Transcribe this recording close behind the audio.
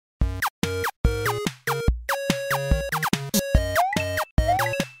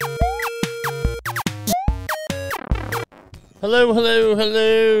Hello, hello,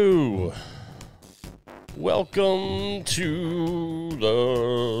 hello. Welcome to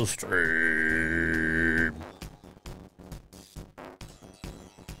the stream.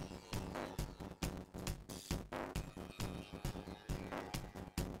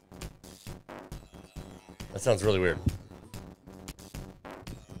 That sounds really weird.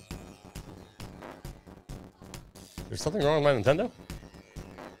 There's something wrong with my Nintendo?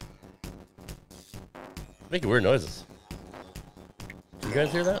 Making weird noises. Do you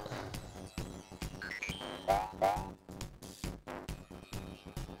guys hear that?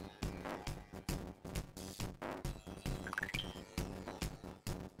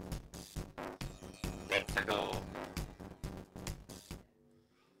 Let's go.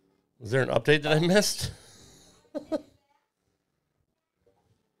 Was there an update that I missed?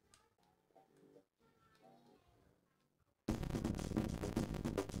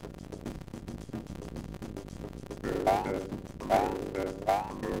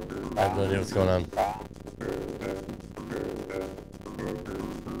 I have no idea what's going on.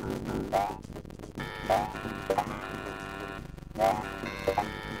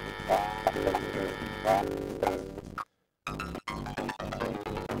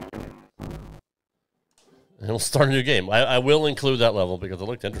 And we'll start a new game. I will include that level because it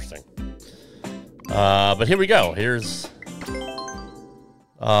looked interesting. But here we go. Here's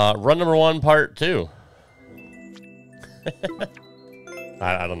run number 1, part 2.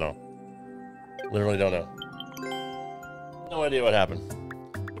 I don't know. Literally don't know. No idea what happened.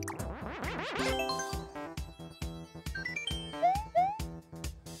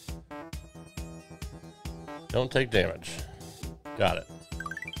 Don't take damage. Got it.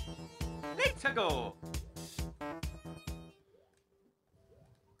 Let's go.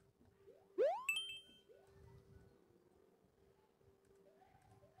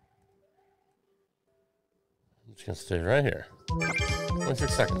 I'm just gonna stay right here.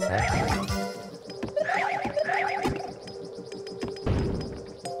 26 seconds, huh?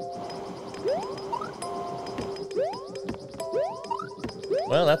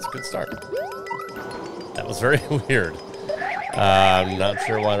 Well, that's a good start. That was very weird. I'm not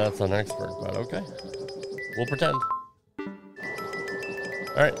sure why that's an expert, but okay. We'll pretend.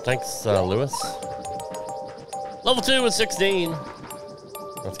 Alright, thanks, Lewis. Level 2 is 16.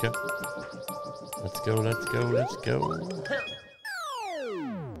 Let's go. Let's go, let's go, let's go.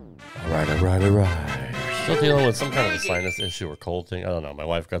 Alright, alright, alright. Still dealing with some kind of a sinus issue or cold thing. I don't know. My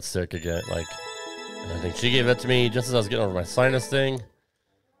wife got sick again. Like, I think she gave it to me just as I was getting over my sinus thing.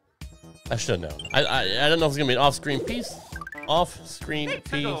 I should know. I don't know if it's gonna be an off-screen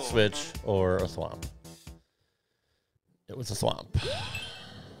P switch or a swamp. It was a swamp.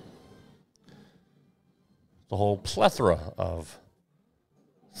 The whole plethora of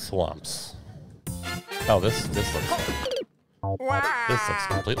swamps. Oh, this looks fun. This looks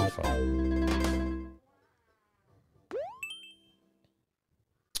completely fun.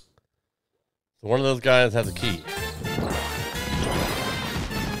 So one of those guys has a key.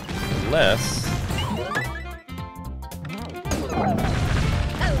 Unless...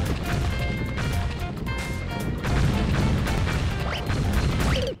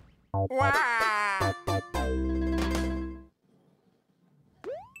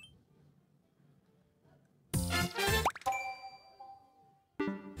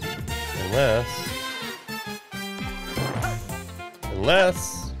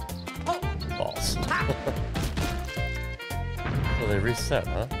 Unless balls. So they reset,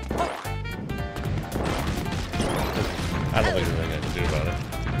 huh? I don't think there's anything I can do about it.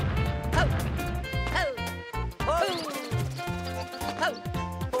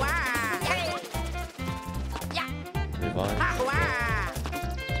 Revive.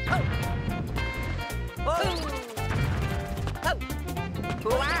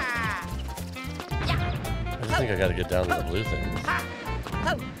 I just think I gotta get down to the blue thing.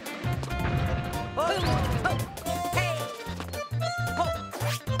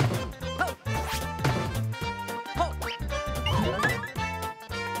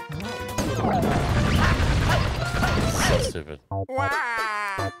 So stupid.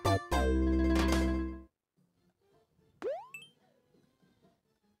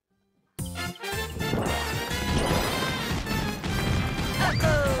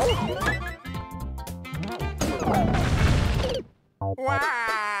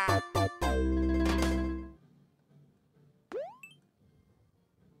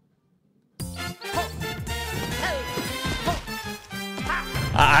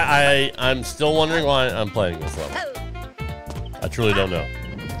 I'm still wondering why I'm playing this level. I truly don't know.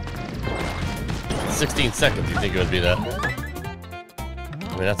 16 seconds, you think it would be that? I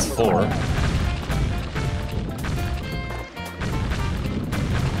mean, that's 4.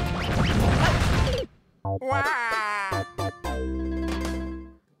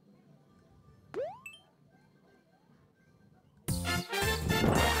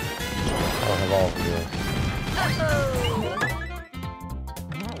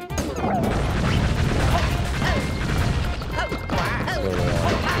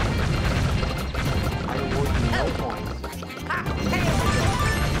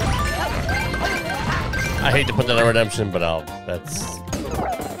 hate to put that on redemption, but that's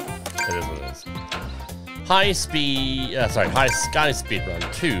it is what it is. High sky speed run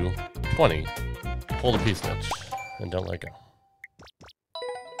 220. Pull the P-switch and don't let go.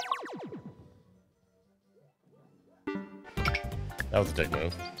 That was a dick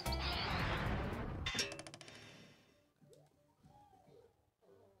move.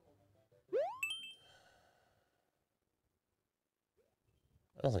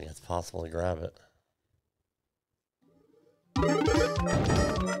 I don't think it's possible to grab it.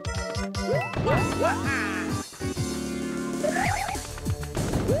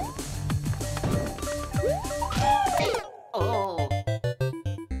 Oh.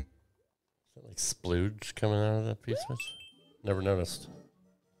 Is that like splooge coming out of that P-switch? Never noticed.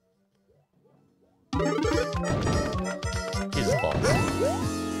 Jesus balls.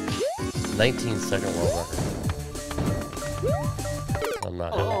 19-second world record. I'm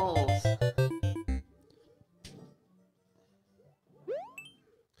not happy with this.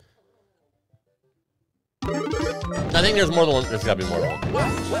 I think there's more than one. There's gotta be more than one. What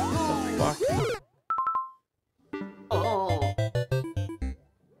the fuck? Oh.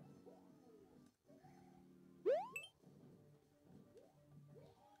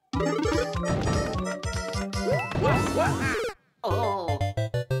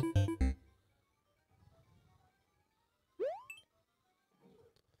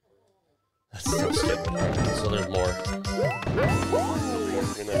 That's so stupid. Right, so there's more.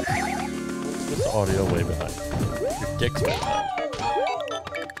 Let's get the audio way behind. Your dick's way behind.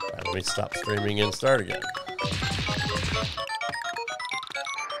 Alright, let me stop streaming and start again.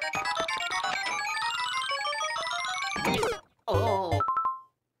 Oh.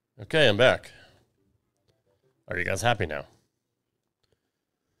 Okay, I'm back. Are you guys happy now?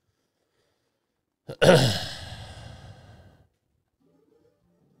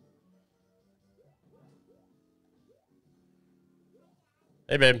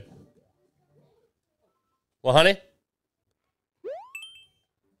 Hey, babe. Well, honey?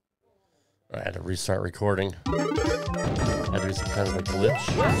 I had to restart recording. Had to do some kind of a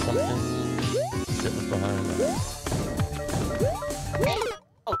glitch or something. Shit was behind that.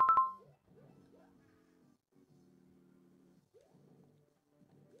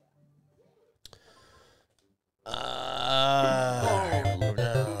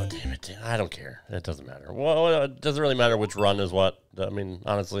 Damn it. I don't care. It doesn't matter. Well, it doesn't really matter which run is what. I mean,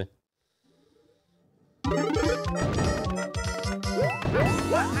 honestly.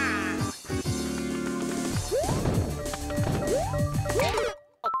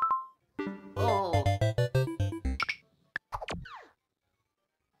 Oh.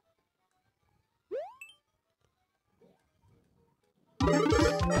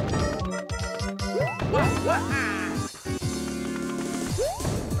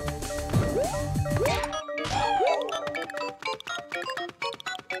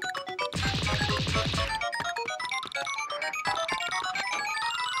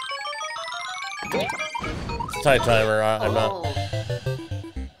 It's a tight timer. I'm not.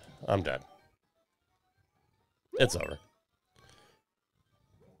 I'm dead. It's over.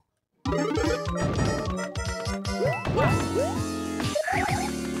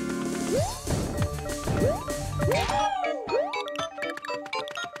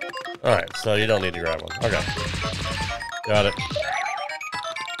 Alright, so you don't need to grab one. Okay. Got it.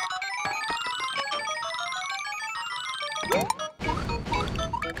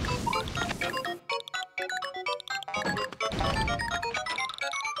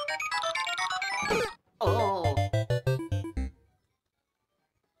 Oh.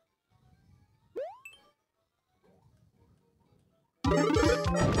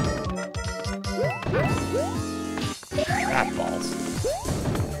 Ah, balls.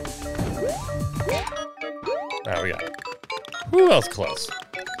 Alright, we got it. Whew, that was close.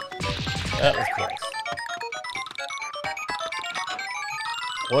 That was close.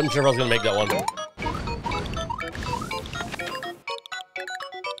 Wasn't sure if I was going to make that one.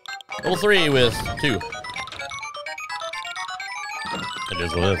 Level 3 with 2. It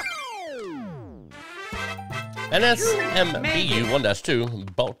is what it is. NSMBU 1-2,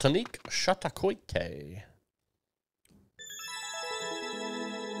 Botanique Chatakoike.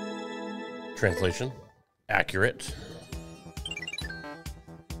 Translation. Accurate.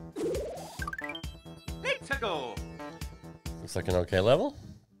 Let's go. Looks like an okay level.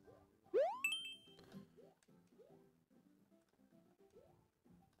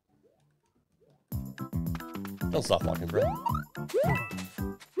 Don't stop walking, bro.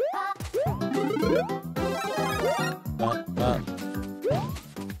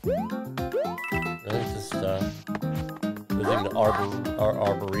 Really? Just visiting the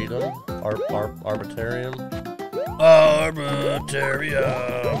arboretum. Arbitrarium.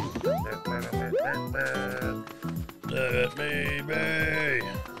 Arbitrarium. Let me be.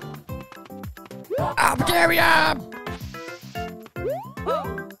 Arbitrarium.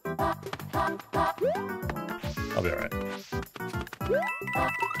 I'll be alright.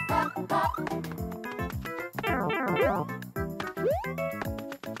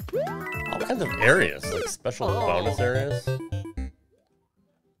 All kinds of areas, like special bonus areas.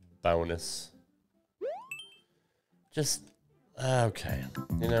 Bonus. Just okay.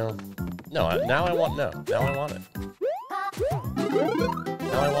 You know. No, now I want no. Now I want it.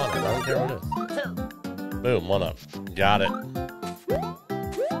 Now I want it. I don't care what it is. Boom, 1 up. Got it.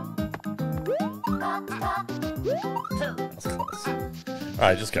 That's close.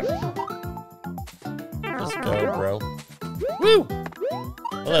 Alright, just go. Just go, bro. Woo!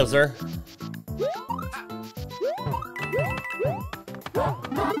 Hello, sir.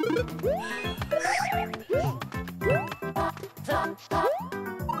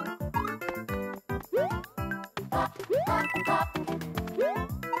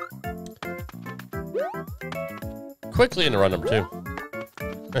 Quickly in the run, too.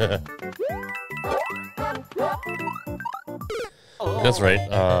 That's right.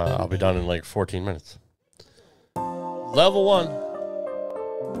 I'll be done in like 14 minutes. Level 1.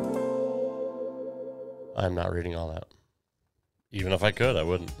 I'm not reading all that. Even if I could, I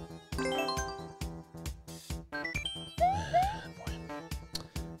wouldn't.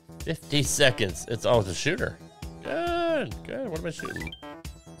 50 seconds. It's it's a shooter. Good, good. What am I shooting?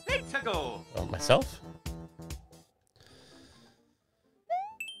 Let's go. Oh, myself?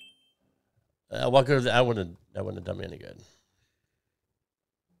 What good? That wouldn't have done me any good.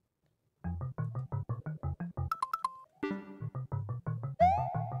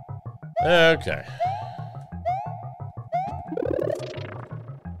 Okay.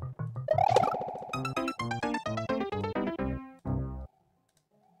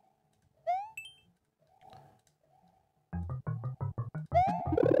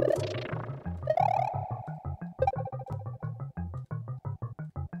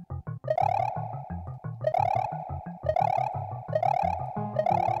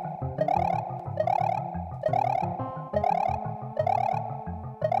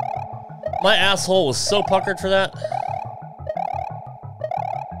 My asshole was so puckered for that.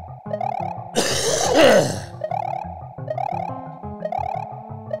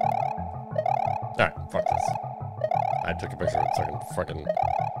 Alright, fuck this. I took a picture of it so I can fucking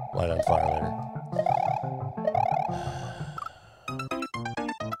light on fire later.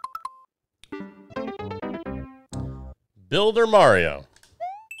 Builder Mario.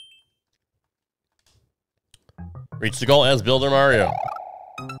 Reach the goal as Builder Mario.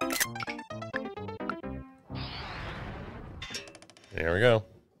 There we go.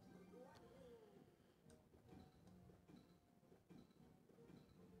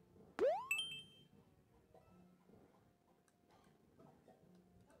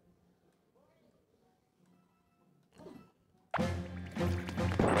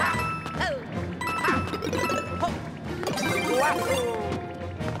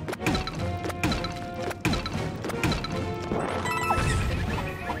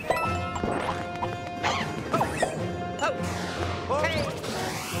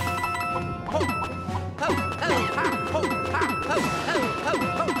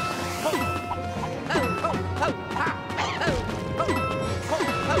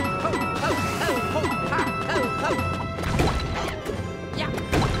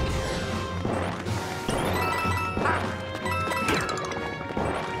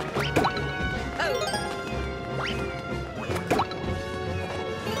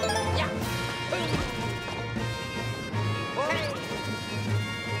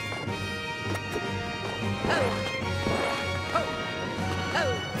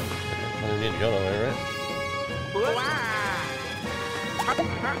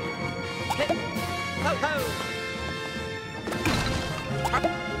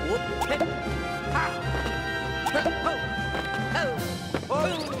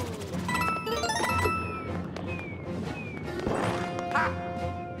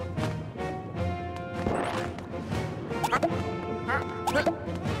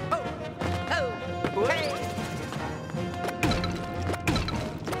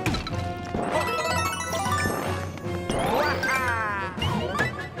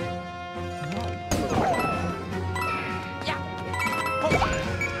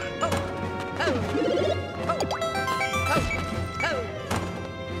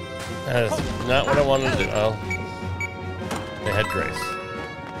 That is not what I wanted to do. Oh. They had grace.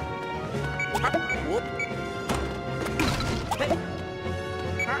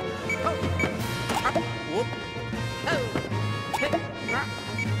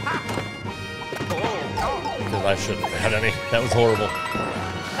 Because I shouldn't have had any. That was horrible.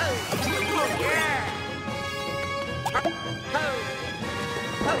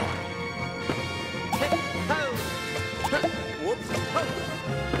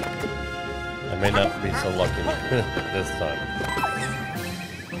 I may not be so lucky this time.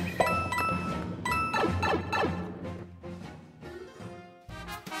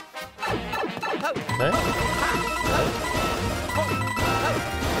 Okay.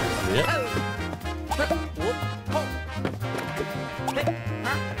 Yeah.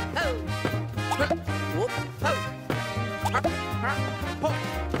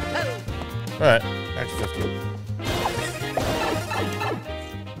 All right, back to 15.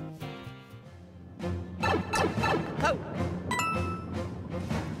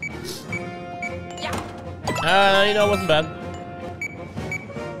 You know, it wasn't bad.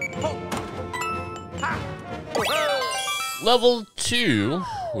 Level 2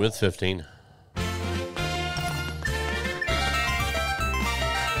 with 15.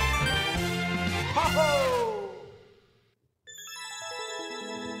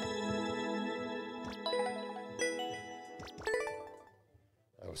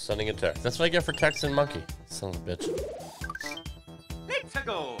 I was sending a text. That's what I get for texting Monkey. Son of a bitch. Let's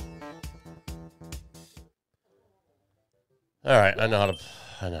go. All right, I know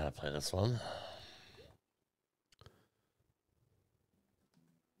how to play this one.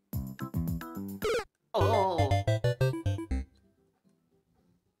 Oh.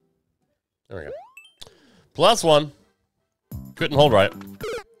 There we go. +1. Couldn't hold right.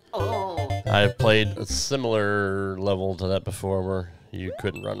 Oh. I've played a similar level to that before where you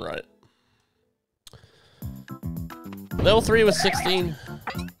couldn't run right. Level 3 was 16.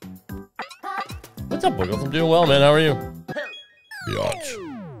 What's up, Wiggles? I'm doing well, man. How are you? Biatch.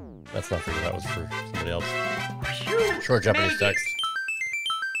 That's not for you. That was for somebody else. Short Japanese text.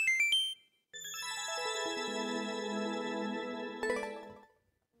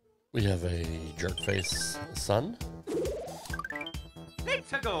 We have a jerk face son.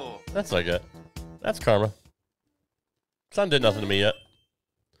 Let's go. That's what I get. That's karma. Son did nothing to me yet.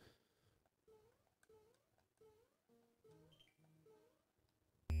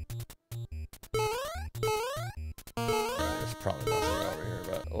 There's probably nothing over here,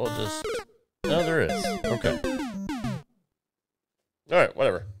 but we'll just... No, there is. Okay. Alright,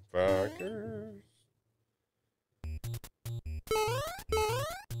 whatever. Fuckers.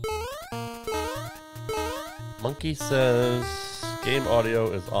 Monkey says game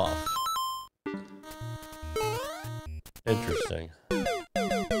audio is off. Interesting.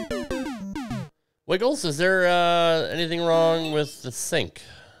 Wiggles, is there anything wrong with the sink?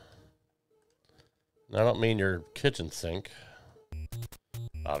 I don't mean your kitchen sink,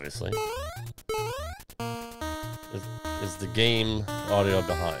 obviously. Is the game audio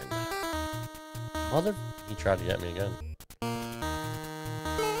behind? Mother... He tried to get me again.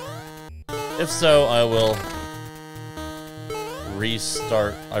 If so, I will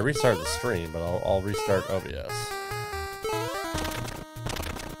restart. I restarted the stream, but I'll restart OBS.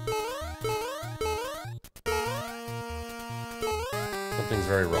 Something's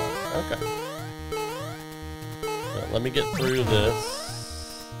very wrong. Okay. So let me get through this.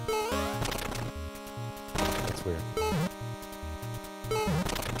 That's weird.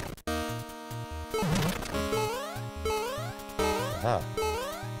 Aha.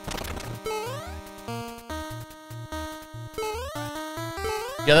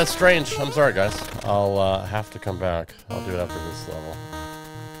 Yeah, that's strange. I'm sorry, guys. I'll have to come back. I'll do it after this level.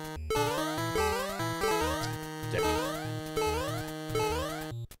 Dick.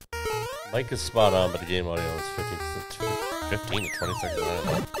 Mic is spot on, but the game audio is 15 to 20 seconds. I don't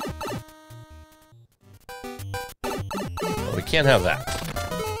know. Well, we can't have that.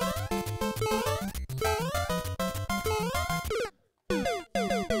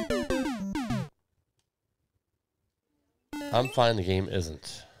 I'm fine, the game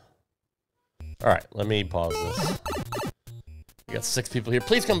isn't. Alright, let me pause this. We got 6 people here.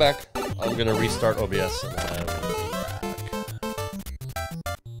 Please come back. I'm gonna restart OBS and I will be back.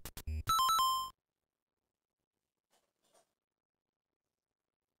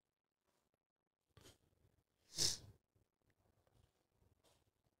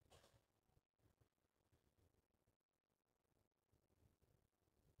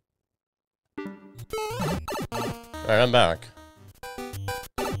 Alright, I'm back.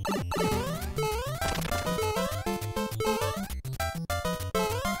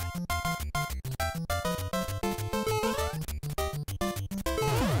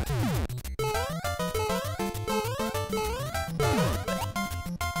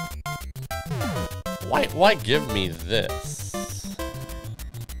 Why give me this?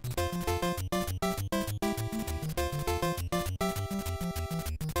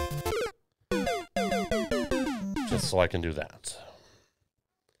 Just so I can do that.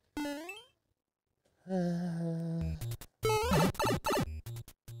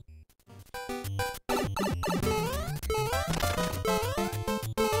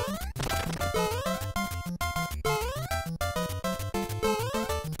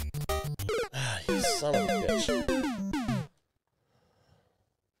 You son of a bitch.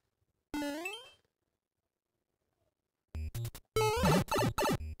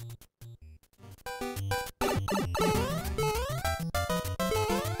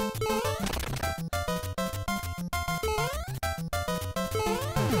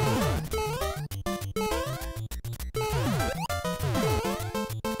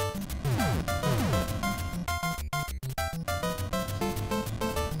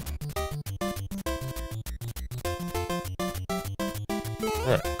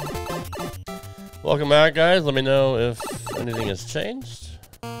 Alright. Welcome back, guys. Let me know if anything has changed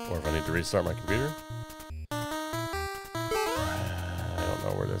or if I need to restart my computer. I don't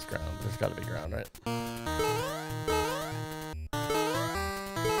know where there's ground. There's got to be ground, right?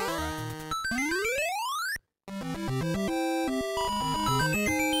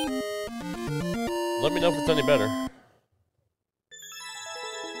 Let me know if it's any better.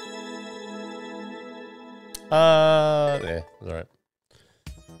 Yeah, it's alright.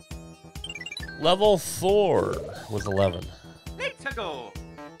 Level 4 was 11. Let's go.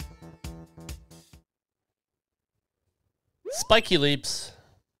 Spiky leaps.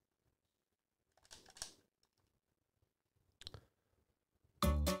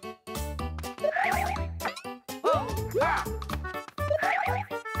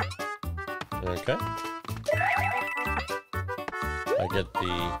 Okay. I get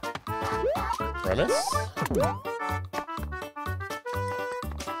the premise.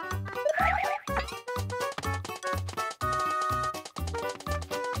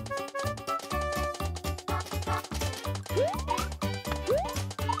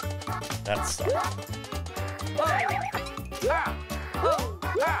 That sucks.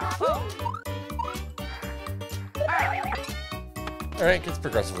 Alright, gets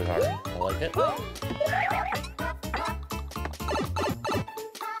progressively harder. I like it.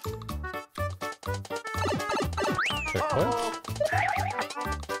 Checkpoint.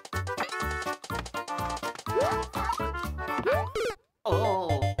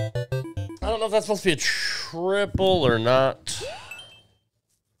 Oh. I don't know if that's supposed to be a triple or not.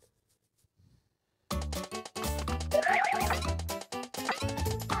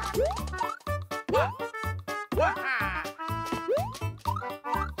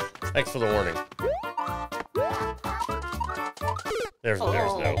 Thanks for the warning.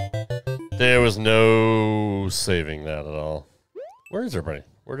 There was no saving that at all. Where is everybody?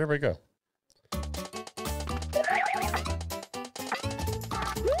 Where'd everybody go?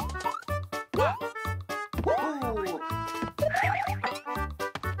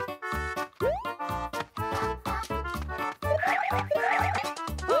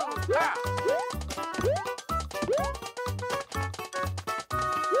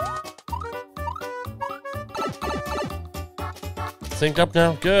 Synced up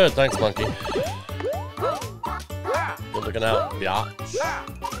now? Good, thanks, monkey. Good looking out, biatch.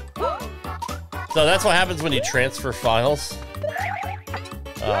 So that's what happens when you transfer files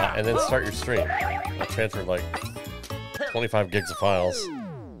and then start your stream. I transferred like 25 gigs of files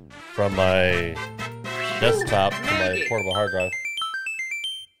from my desktop to my portable hard drive.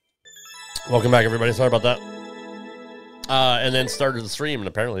 Welcome back, everybody. Sorry about that. And then started the stream, and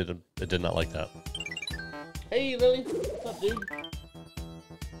apparently it did not like that. Hey, Lily. What's up, dude?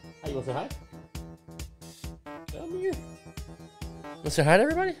 How you want to say hi? Come here. Want to say hi to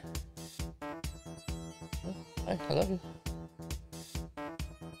everybody? Oh, hi, I love you.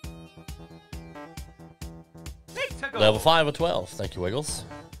 Level 5 of 12. Thank you, Wiggles.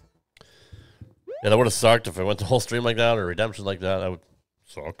 Yeah, that would have sucked if I went the whole stream like that or redemption like that. That would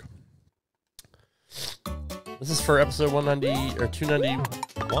suck. This is for episode 190 or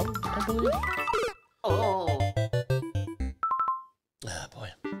 291, I believe. Oh. Ah, boy.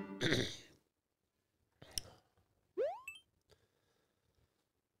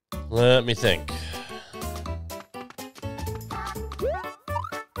 Let me think.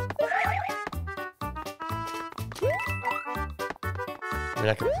 I mean,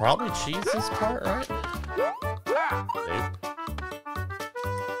 I could probably cheese this part, right? Nope.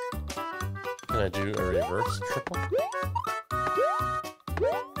 Can I do a reverse triple? Nope.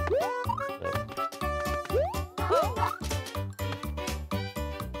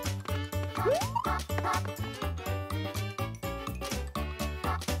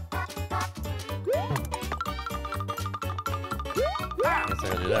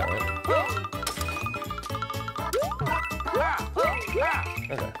 that, right?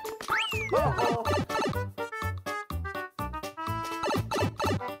 Okay.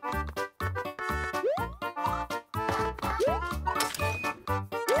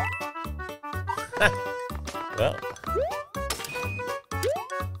 Well,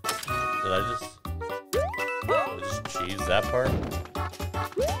 did I just cheese that part?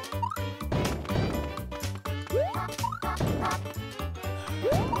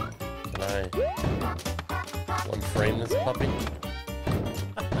 Can I one frame this puppy?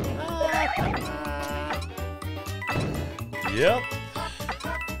 Yep.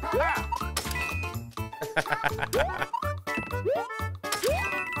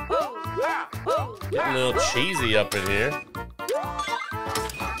 Getting a little cheesy up in here.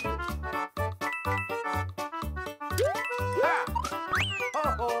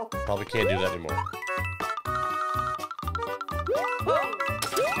 Probably can't do that anymore.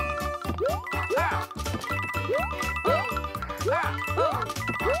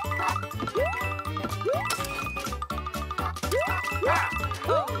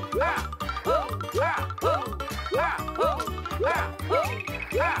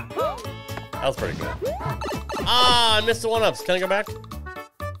 That was pretty cool. Ah, I missed the one-ups. Can I go back?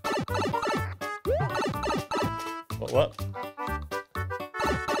 What?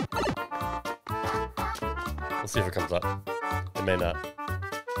 Let's see if it comes up. It may not.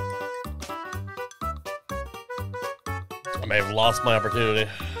 I may have lost my opportunity.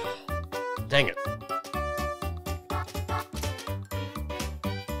 Dang it.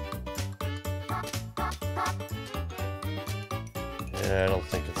 Yeah, I don't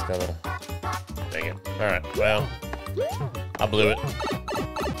think it's gonna... Dang it. Alright, well. I blew it.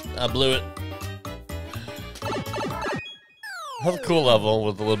 I blew it. That was a cool level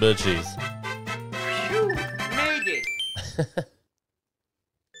with a little bit of cheese. You made it.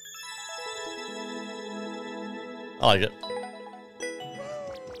 I like it.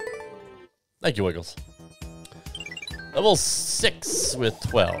 Thank you, Wiggles. Level 6 with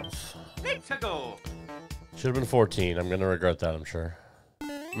 12. Let's go. Should have been 14. I'm gonna regret that, I'm sure.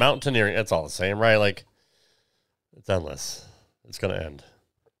 Mountaineering, it's all the same, right? Like, it's endless. It's gonna end.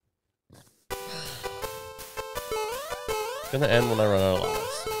 It's gonna end when I run out of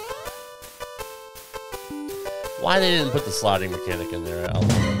lives. Why they didn't put the sliding mechanic in there, I'll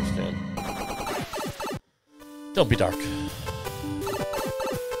never understand. Don't be dark.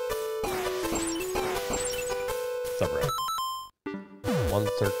 What's up, right?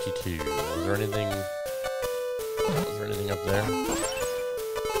 132. Was there anything up there?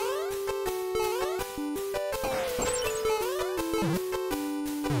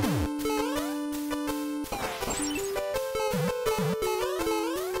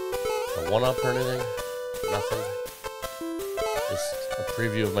 A one-up or anything? Nothing? Just a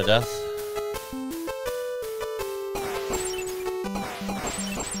preview of my death?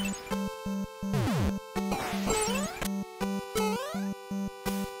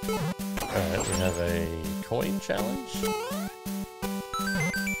 Alright, we have a coin challenge.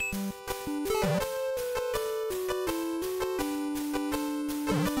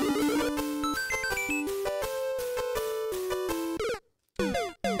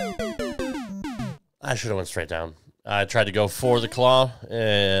 I should have went straight down. I tried to go for the claw,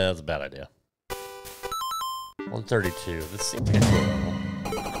 and that's a bad idea. 132. This seems like a cool level.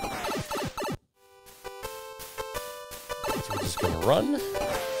 So we're just gonna run. And do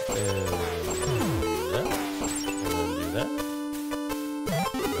that. And then do that.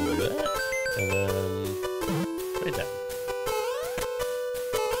 And do that. And then straight down.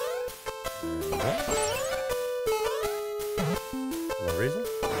 And that. No reason?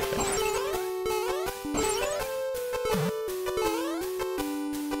 Okay.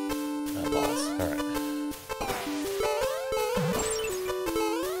 Balls. Alright.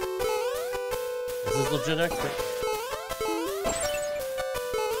 This is legit expert.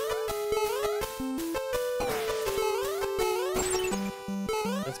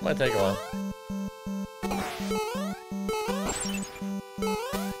 This might take a while.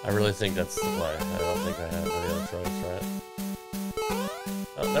 I really think that's the play. I don't think I have any other choice, right?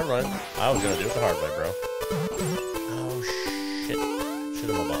 Oh, never mind. I was gonna do it the hard way, bro. Oh, shit. Shit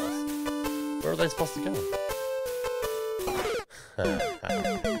in my balls. Where are they supposed to go?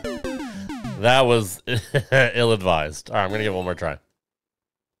 That was ill-advised. Alright, I'm gonna give it one more try.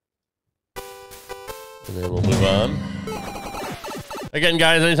 And then we'll move on. Again,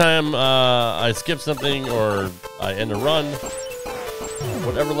 guys, anytime I skip something or I end a run,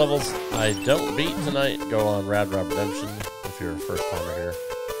 whatever levels I don't beat tonight, go on Rad Rob Redemption if you're a first timer here.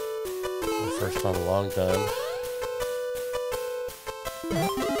 Or first time in a long time.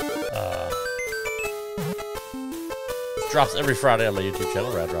 Drops every Friday on my YouTube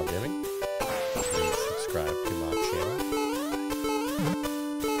channel, Rad Rob Gaming. Please subscribe to my channel.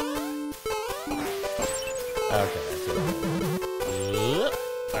 Okay,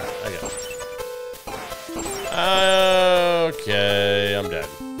 alright, I got it. Okay, I'm dead.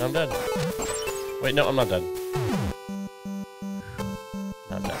 I'm dead. Wait, no, I'm not dead.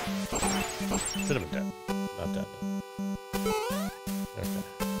 Not dead. Should have been dead. Not dead. Okay.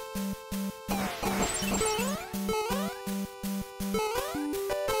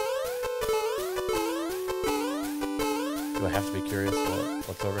 Do I have to be curious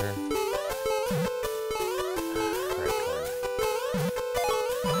what's over here? Right coin.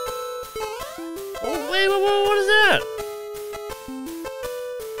 Oh, wait, what is that?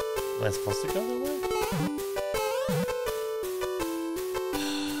 Am I supposed to go that way?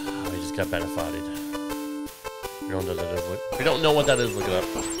 Oh, we just got benefited. We don't know what that is, look it up.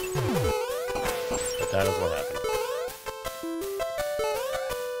 But that is what happened.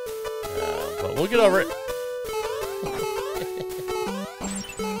 But we'll get over it.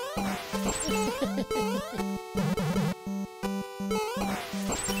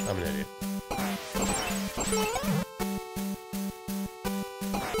 I'm an idiot.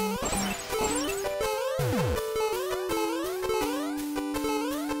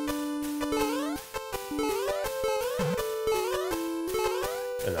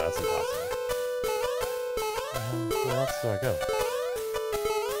 No, that's impossible. Where else do I go?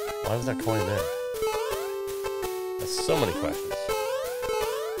 Why was that coin there? There's so many questions.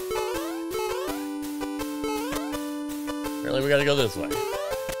 Apparently we gotta go this way.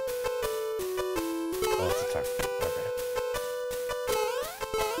 Oh, it's a tuck. Okay.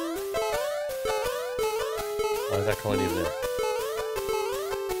 Why is that coin even there?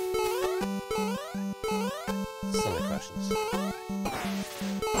 So many questions.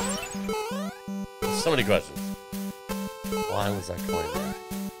 So many questions. Why was that coin there?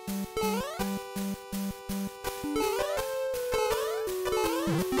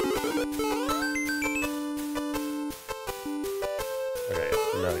 Okay,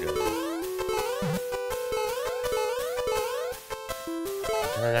 not good.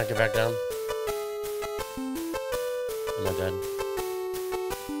 Can I not get back down? Am I dead?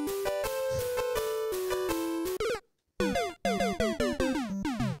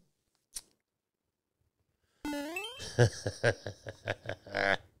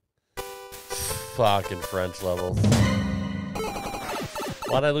 Fucking French levels.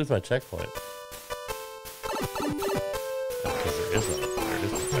 Why'd I lose my checkpoint? Because there is no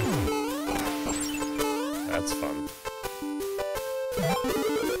checkpoint. That's fun.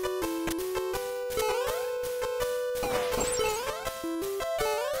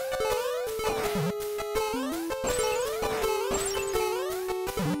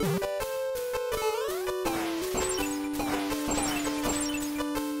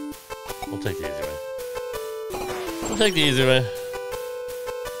 We'll take the easy way. We'll take the easy way.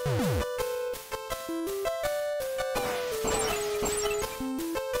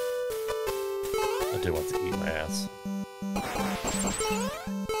 I do want to eat my ass.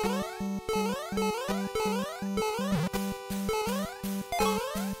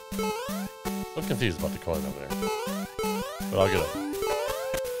 I'm confused about the coin over there. But I'll get it.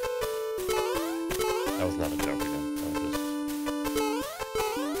 That was not a joke again.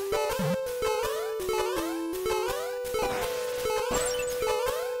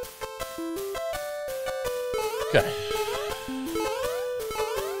 Okay.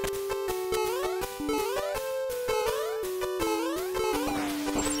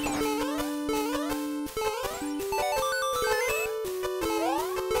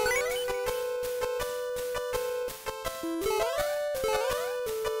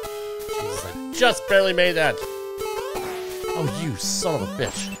 Jesus, I just barely made that. Oh, you son of a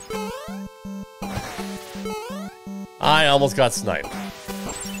bitch. I almost got sniped.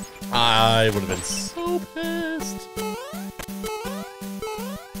 I would have been so pissed.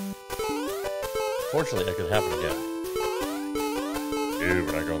 Fortunately, that could happen again. Ew,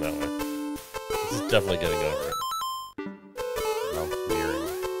 we're not going that way. This is definitely getting over it. Mountaineering.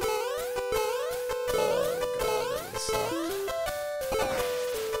 Oh god, that would suck.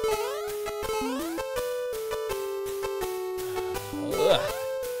 Ugh.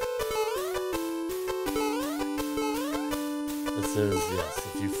 This is, yes,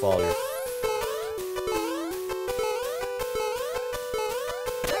 if you fall, you're...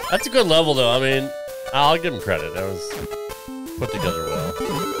 That's a good level, though. I mean, I'll give him credit. That was put together well.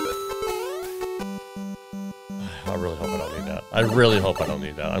 I really hope I don't need that. I really hope I don't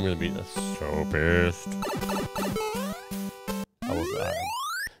need that. I'm going to be so pissed. I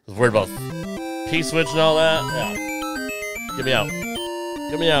was worried about P-switch and all that. Yeah. Get me out.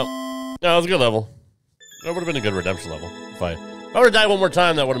 Get me out. No, it was a good level. That would have been a good redemption level. If I would have died one more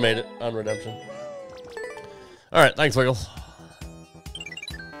time, that would have made it on redemption. Alright, thanks, Wiggles.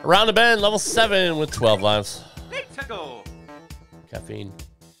 Around the bend, level 7 with 12 lives. Let's go. Caffeine.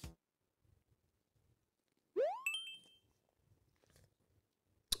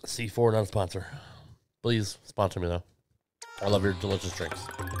 C4, not a sponsor. Please sponsor me, though. I love your delicious drinks.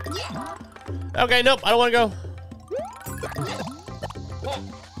 Okay, nope, I don't want to go.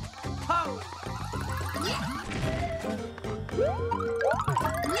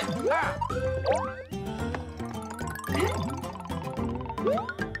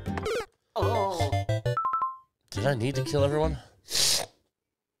 Oh. Did I need to kill everyone?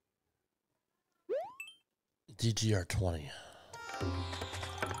 DGR 20.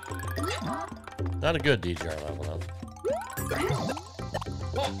 Not a good DGR level, though.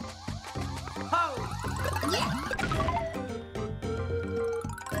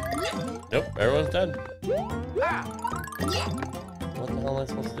 Nope, everyone's dead. What the hell am I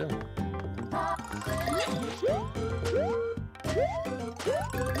supposed to do?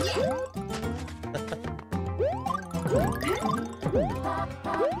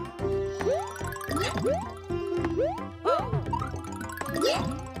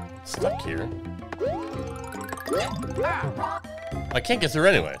 Stuck here. I can't get through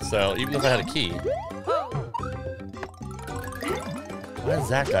anyway, so even if I had a key. Why does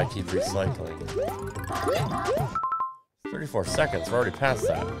that guy keep recycling? 34 seconds, we're already past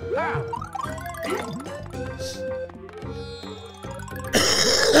that.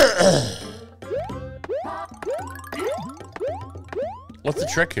 What's the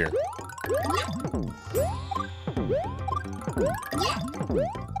trick here?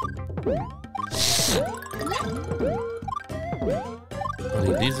 I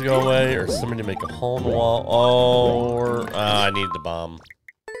need these to go away, or somebody to make a hole in the wall. Oh, or I need the bomb.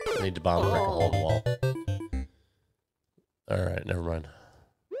 I need the bomb to break a hole in the wall. Alright, never mind.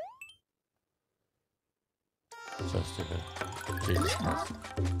 So stupid. Jesus Christ.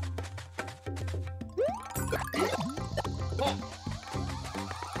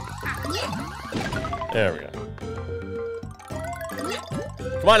 There we go.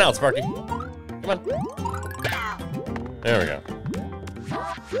 Come on out, Sparky. Come on. There we go.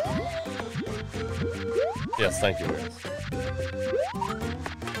 Yes, thank you, guys.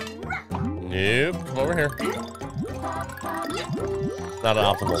 Nope, come over here. Not an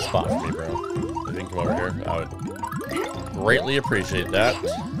optimal spot for me, bro. If you can come over here, I would greatly appreciate that.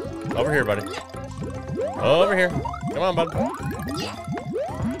 Over here, buddy. Over here. Come on, bud.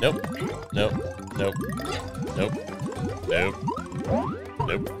 Nope. Nope. Nope. Nope. Nope.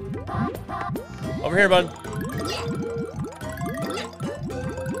 Nope. Over here, bud.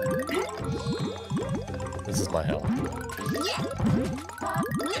 This is my hell.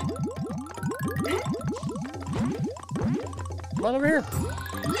 Come on over here.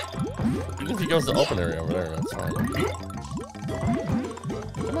 Even if he goes to the open area over there, that's fine.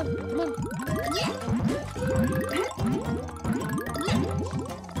 Come on, come on.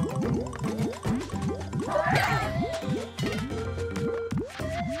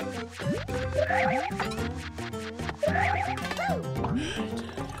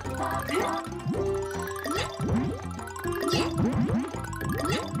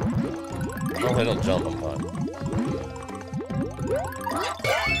 Oh, they don't jump, I'm fine.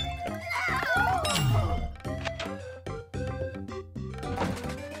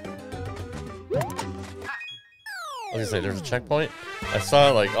 I was gonna say, there's a checkpoint. I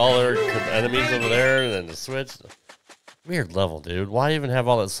saw like all their enemies over there, and then the switch. Weird level, dude. Why even have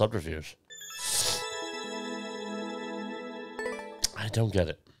all that subterfuge? I don't get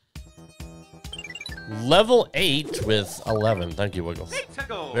it. Level 8 with 11. Thank you, Wiggles.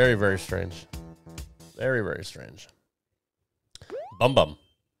 Very, very strange. Very, very strange. Bum bum.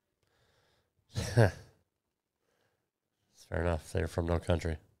 It's fair enough. They're from no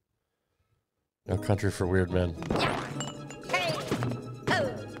country. No country for weird men.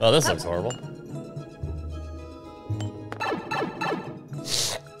 Oh, this looks horrible.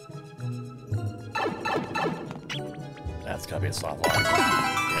 That's gotta be a soft one.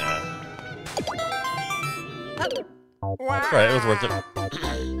 Yeah. That's right, it was worth it.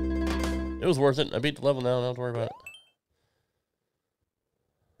 It was worth it. I beat the level now, don't have to worry about it.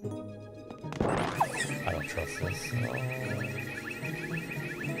 I don't trust this.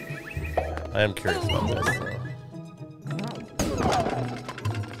 I am curious about this, though.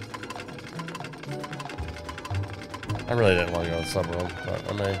 I really didn't want to go in sub room, but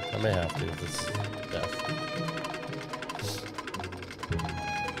I may have to if it's death.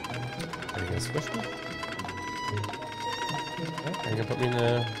 Are you gonna squish me? Are you gonna put me in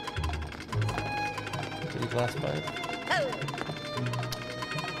the glass pipe?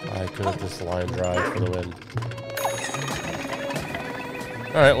 I could have just line drive for the win.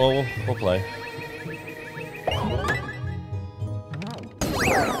 All right, well, we'll play.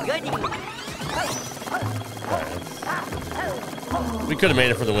 Right, we could have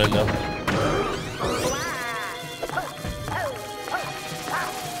made it for the win, though.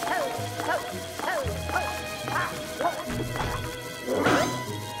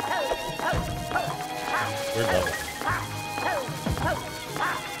 We're done.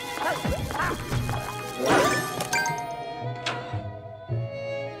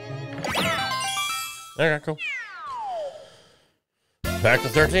 Okay, cool. Back to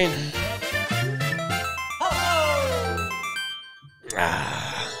 13.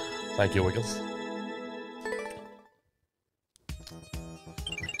 Thank you, Wiggles.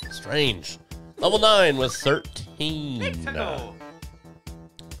 Strange. Level 9 was 13.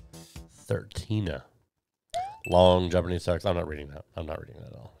 13. Long Japanese text. I'm not reading that. I'm not reading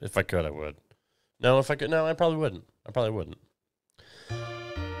that at all. If I could, I would. No, if I could, no, I probably wouldn't. I probably wouldn't.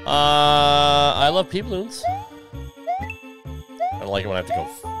 I love pea balloons. I don't like it when I have to go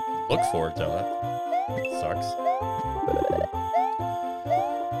look for it, though. That sucks.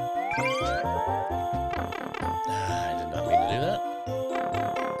 I did not mean to do that.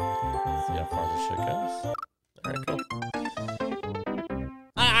 Let's see how far this shit goes. Alright, cool.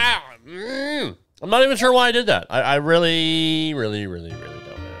 I'm not even sure why I did that. I really don't know.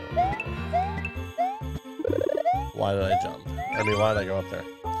 Why did I jump? I mean, why did I go up there?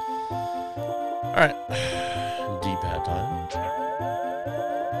 Alright. D-pad time.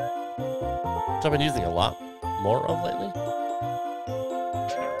 Which I've been using a lot more of lately.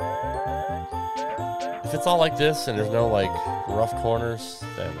 If it's all like this and there's no like rough corners,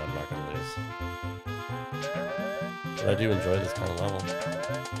 then I'm not gonna lose. But I do enjoy this kind of level.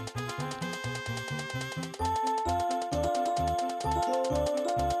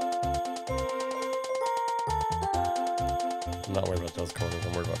 I'm not worried about those corners,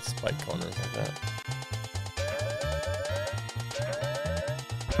 I'm worried about spike corners like that.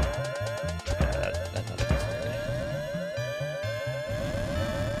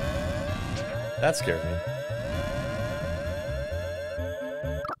 That scared me.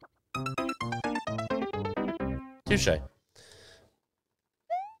 Touche.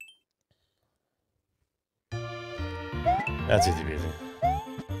 That's easy peasy.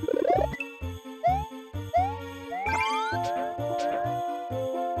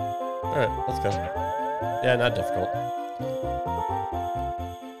 Alright, let's go. Yeah, not difficult.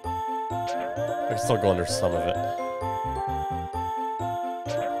 I can still go under some of it.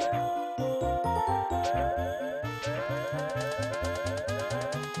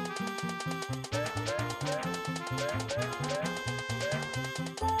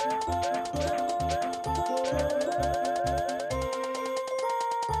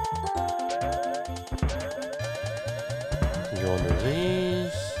 Go under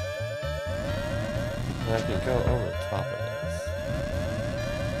these. And I can go over the top of this.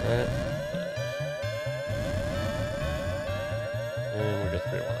 Right? And we get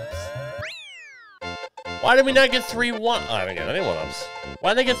 3 1-ups. Why did we not get 3 1? I didn't get any 1-ups. Why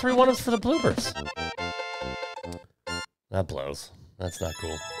did they get 3 1-ups for the bloopers? That blows. That's not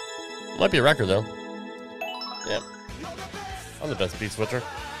cool. Might be a record though. Yep. I'm the best beat switcher.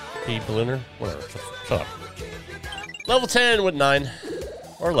 P-ballooner. Whatever. Shut up. Level 10 with 9.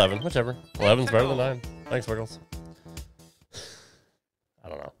 Or 11, whichever. 11's better than 9. Thanks, Wiggles. I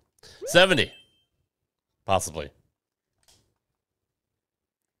don't know. 70. Possibly.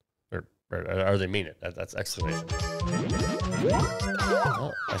 Or they mean it. That's exclamation.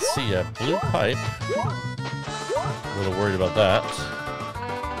 Well, I see a blue pipe. I'm a little worried about that.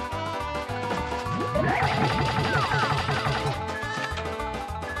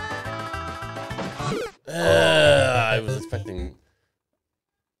 I was expecting...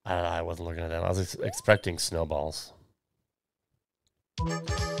 I wasn't looking at that. I was expecting snowballs.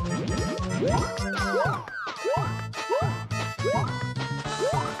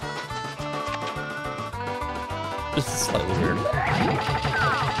 This is slightly weird.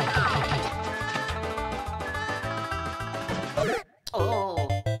 Oh.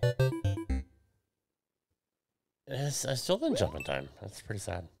 Yes, I still didn't jump in time. That's pretty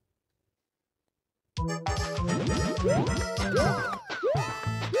sad.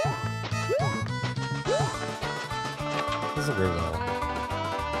 This is a weird level.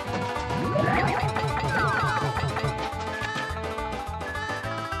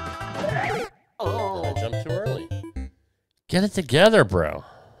 Oh. I jumped too early. Get it together, bro.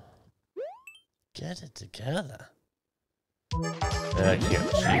 Get it together. I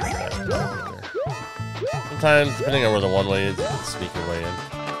can't cheese that either. Sometimes, depending on where the one-way is, you can sneak your way in.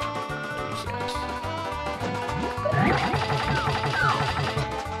 But you can't.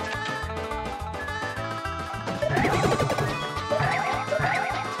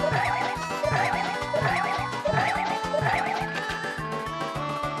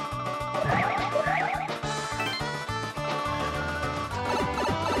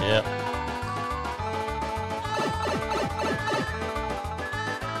 Yep.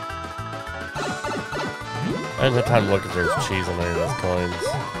 I didn't have time to look if there's cheese on any of those coins.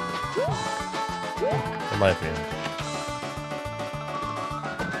 There might be.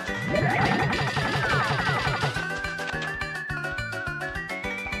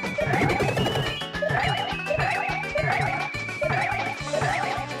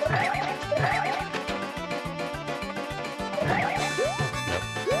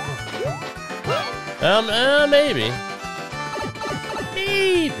 Maybe.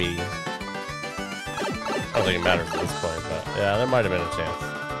 Maybe. I don't think it matters at this point, but yeah, there might have been a chance.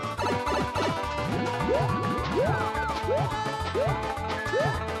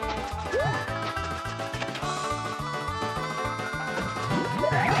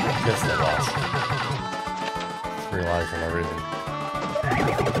 Guess they lost. 3 lives for no reason.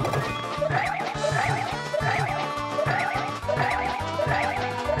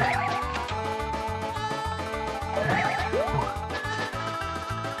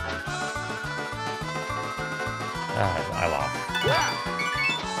 I lost.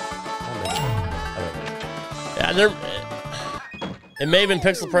 Yeah, it may have been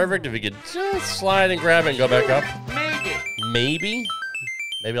pixel perfect if you could just slide and grab it and go back up. Maybe.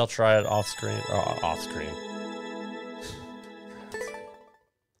 Maybe I'll try it off screen. Off screen.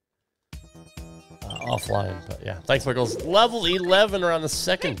 Offline, but yeah. Thanks, Michaels. Level 11 around the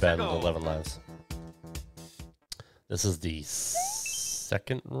second bend with 11 lives. This is the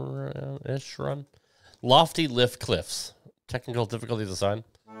second-ish run. Lofty lift cliffs. Technical difficulties assigned.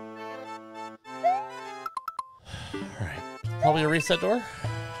 Alright. Probably a reset door.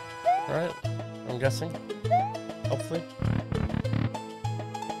 Alright. I'm guessing. Hopefully.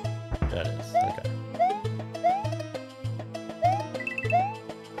 That is. Okay.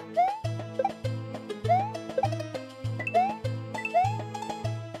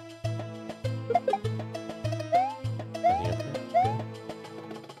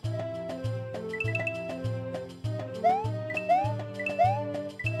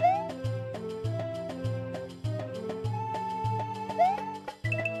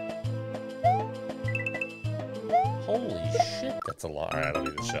 Holy shit, that's a lot. Alright, I don't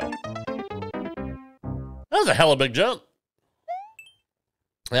need a shell. That was a hella big jump.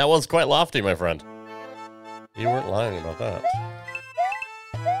 That was quite lofty, my friend. You weren't lying about that.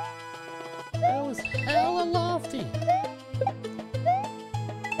 That was hella lofty.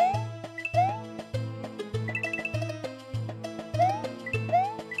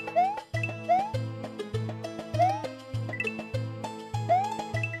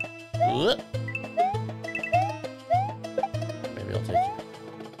 Whoop. Maybe I'll take you.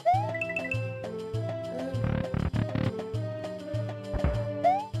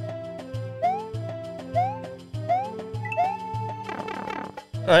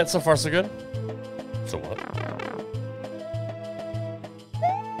 Alright, so far so good. So what?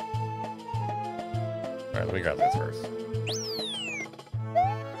 Alright, let me grab this first.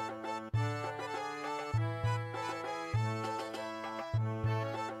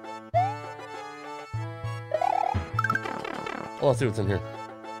 Well, let's see what's in here.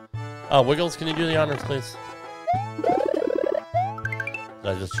 Wiggles, can you do the honors, please?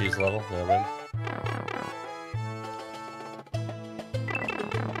 Did I just cheese level? Did I win?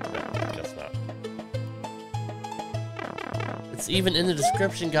 It's even in the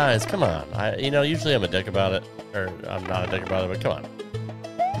description, guys. Come on. Usually I'm a dick about it. Or, I'm not a dick about it, but come on.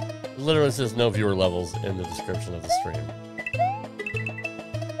 It literally says no viewer levels in the description of the stream.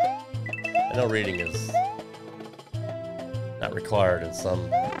 I know reading is not required in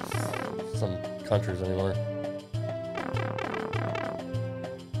some countries anymore.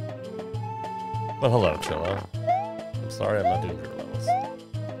 But hello, Chillo. I'm sorry I'm not doing viewer levels.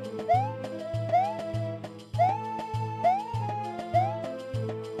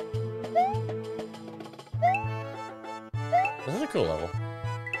 This is a cool level.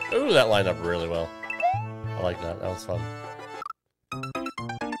 Ooh, that lined up really well. I like that. That was fun.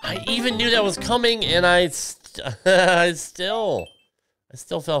 I even knew that was coming, and I still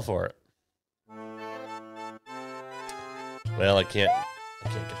fell for it. Well, I can't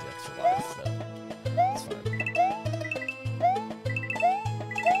get the extra life. That's fine.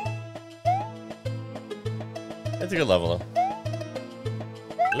 It's a good level, though.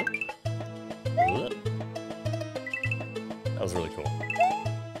 was really cool.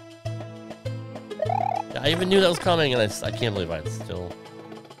 Yeah, I even knew that was coming, and I can't believe I still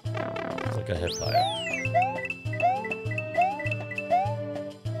got hit by it.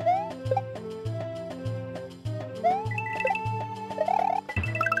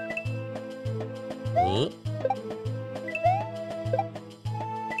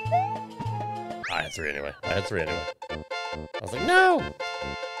 I had 3 anyway. I was like, no!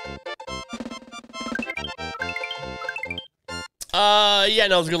 Yeah,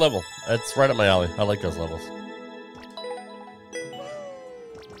 no, it was a good level. It's right up my alley. I like those levels.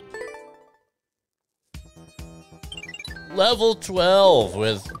 Level 12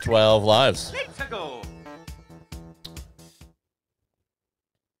 with 12 lives. Let's go.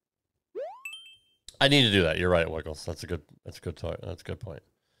 I need to do that. You're right, Wiggles. That's a good point.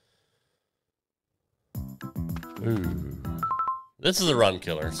 Ooh. This is a run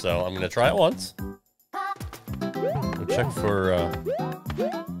killer, so I'm gonna try it once. We'll check for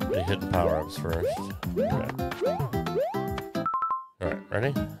the hidden power-ups first. Okay. Alright,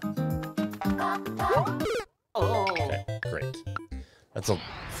 ready? Okay, great. That's a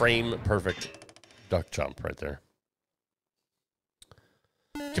frame perfect duck jump right there.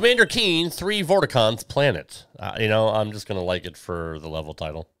 Commander Keen, 3 Vorticons Planet. You know, I'm just gonna like it for the level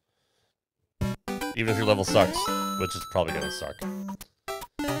title. Even if your level sucks, which is probably gonna suck.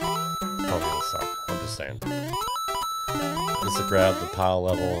 Probably gonna suck. I'm just saying. Just to grab the pile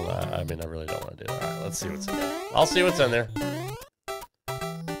level. I mean, I really don't want to do that. Alright, let's see what's in there. I'll see what's in there.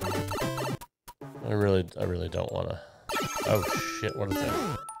 I really don't want to. Oh shit! What is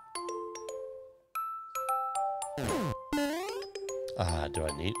that? Do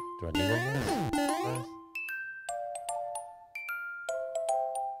I need one of those?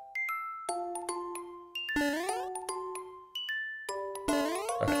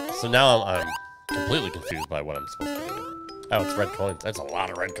 Alright, so now I'm completely confused by what I'm supposed to be doing. Oh, it's red coins. That's a lot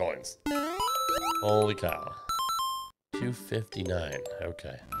of red coins. Holy cow. 259.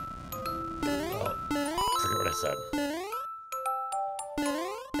 Okay. Oh, forget what I said.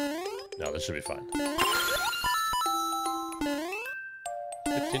 No, this should be fine.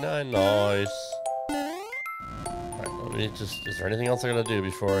 69, nice. Alright, let me just... Is there anything else I gotta do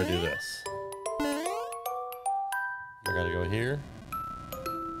before I do this? I gotta go here.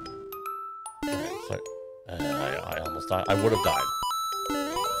 I almost died. I would have died.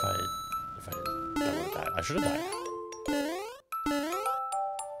 If I would have died. I should have died.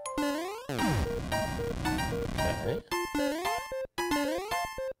 Okay.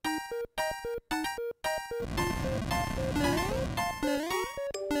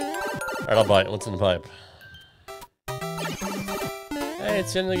 Alright, I'll bite. What's in the pipe? Hey,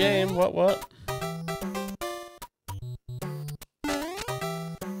 it's the end of the game. What?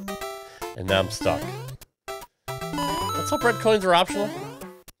 And now I'm stuck. Let's hope red coins are optional.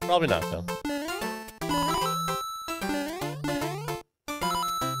 Probably not, though.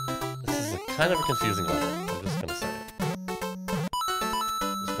 This is kind of a confusing level. I'm just gonna say it.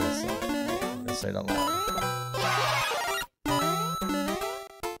 I'm gonna say it out loud.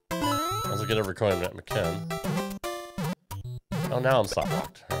 As I get every coin that I can. Oh, now I'm stop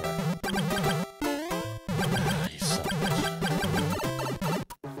locked. Alright. You son of a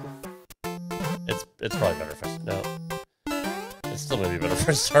bitch. It's probably better if I... No. It's still maybe better if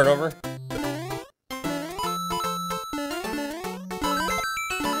I start over.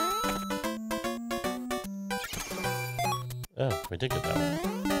 Oh, we did get that one.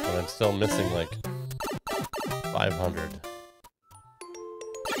 But I'm still missing like 500.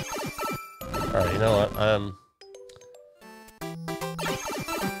 Alright, you know what?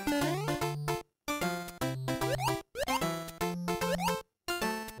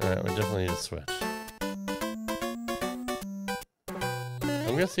 Alright, we definitely need to switch.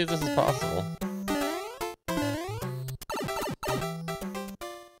 I'm gonna see if this is possible.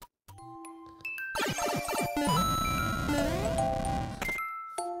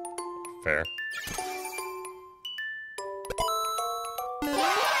 Fair.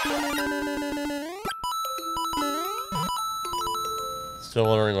 Still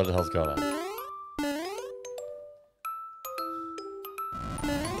wondering what the hell's going on.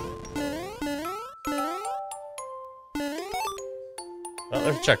 Well,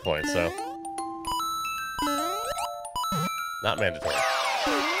 there's a checkpoint, so... Not mandatory.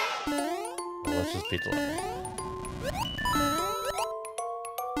 Well, let's just beat the level.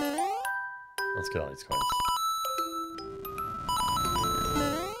 Let's get all these coins.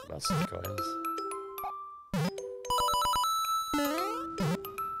 Most of the coins.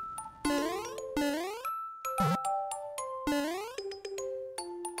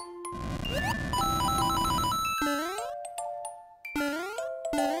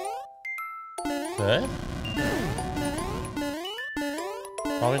 Okay.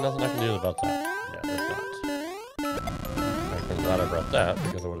 Probably nothing I can do about that. Yeah, there's not. I'm glad I brought that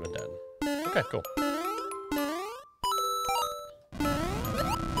because I would have been dead. Okay, cool.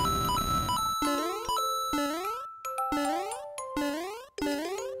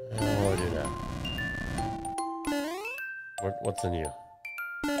 What do I do now? What's in you?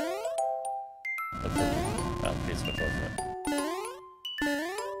 What's in you? Oh, piece of it, wasn't it?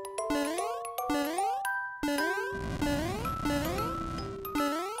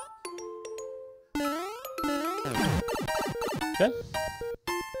 Okay.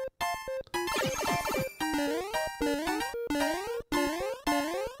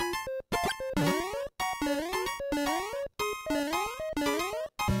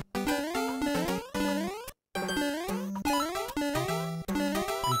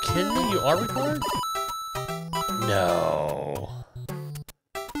 Are you kidding me? You are recorded? No.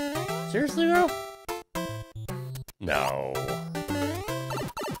 Seriously, bro? No.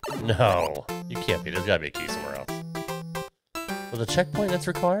 No. You can't be. There's gotta be a key somewhere else. With a checkpoint that's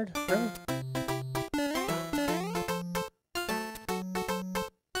required? Really? Is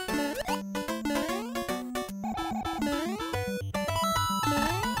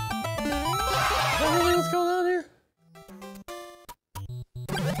that really what's going on here?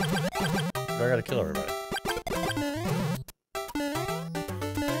 I gotta kill everybody.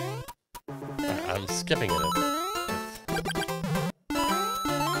 I'm skipping it.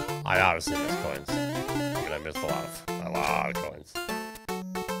 I obviously missed coins. I mean, I missed a lot of coins.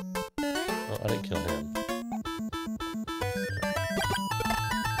 Oh, I didn't kill him.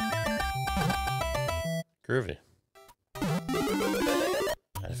 Groovy. I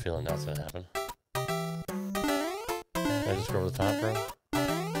had a feeling that's gonna happen. Can I just go over the top, bro?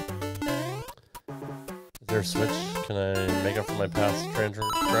 Is there a switch? Can I make up for my past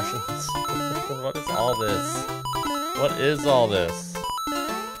transgressions? What is all this? What is all this?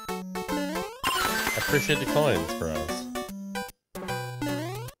 I appreciate the coins, bros.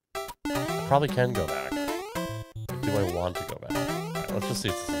 I probably can go back. But do I want to go back? Alright, let's just see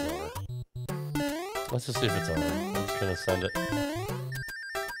if this is over. Let's just see if it's over. I'm just gonna send it.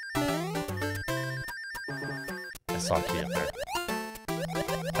 I saw a key up there.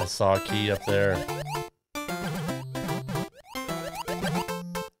 I saw a key up there.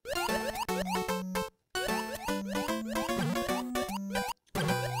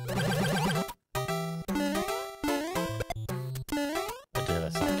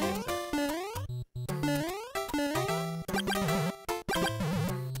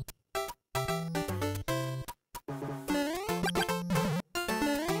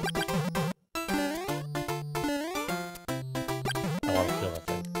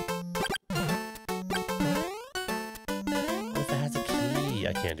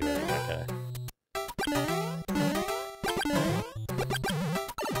 I can't do anything, okay.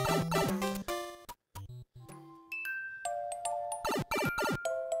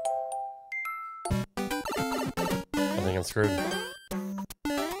 I think I'm screwed.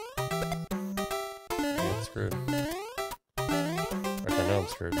 I'm screwed. Or I know I'm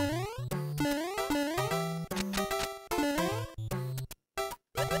screwed.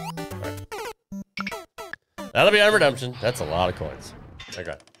 Right. That'll be our redemption. That's a lot of coins.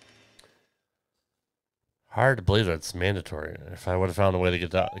 Okay. Hard to believe that it's mandatory. If I would have found a way to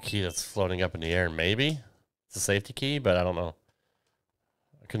get that key that's floating up in the air, maybe it's a safety key, but I don't know.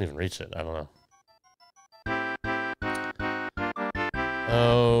 I couldn't even reach it. I don't know.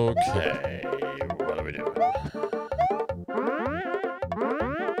 Okay, what are we doing?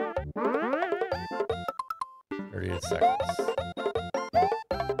 "38 seconds.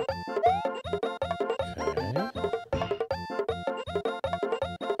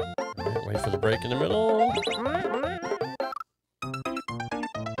 Wait for the break in the middle.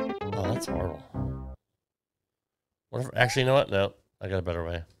 Oh, that's horrible. What if, actually, you know what? No, I got a better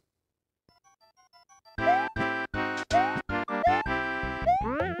way.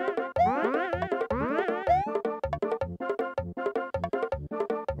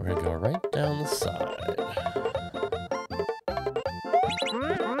 We're gonna go right down the side.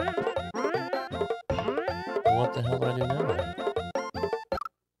 What the hell do I do now?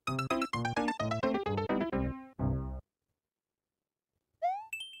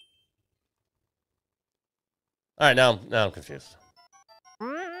 All right, now I'm confused.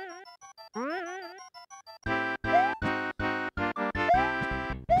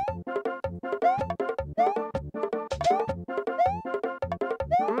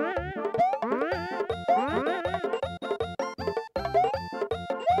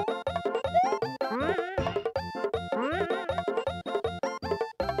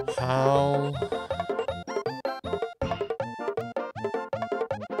 How?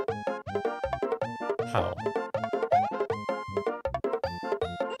 How? Am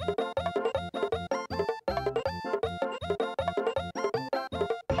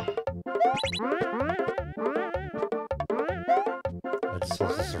I just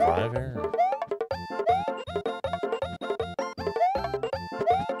supposed to survive here? Or?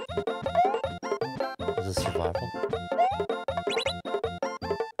 Is this survival?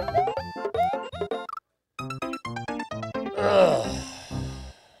 Ugh.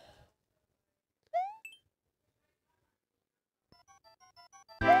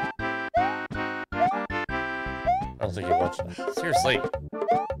 I don't think he wants you. Seriously. I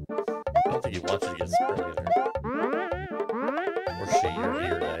don't think he wants you to get sprung either. Or she, or he,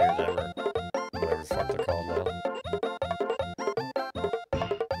 or they, or them, or whatever the fuck they're called now.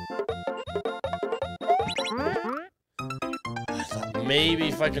 I thought maybe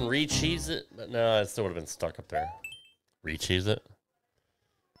if I can re-cheese it, but no, it still would have been stuck up there. Re-cheese it?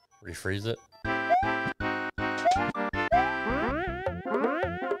 Refreeze it?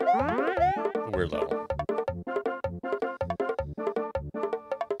 Weird level.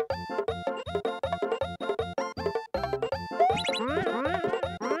 Alright,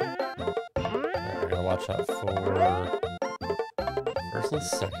 I gotta watch out for first and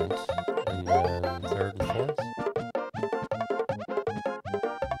second, and then third and fourth.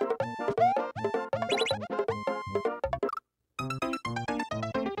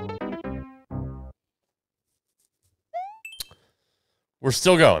 We're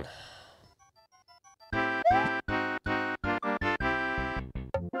still going. I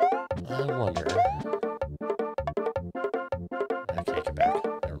wonder. I can't get back.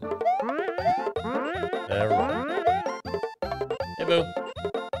 Never mind. Never mind. Hey, boo.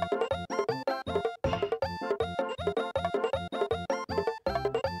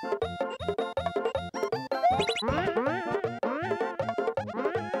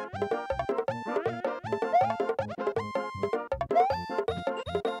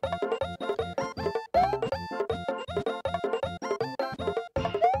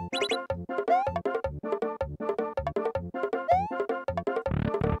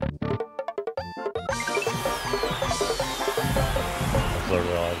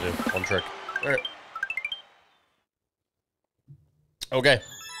 Literally all I do. One trick. All right. Okay.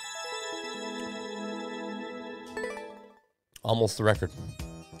 Almost the record.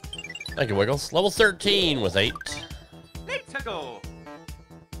 Thank you, Wiggles. Level 13 with 8. Let's go.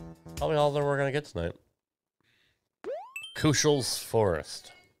 Probably all that we're going to get tonight. Kushal's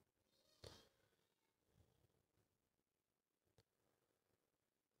Forest.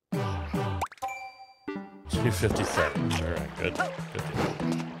 $257. All right, good. Good deal.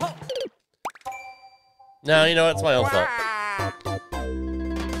 No, you know what? It's my own fault.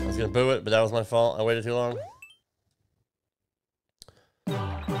 I was going to boo it, but that was my fault. I waited too long.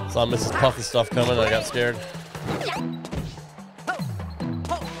 Saw Mrs. Puffy stuff coming and I got scared.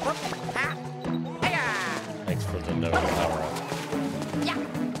 Thanks for the no power up.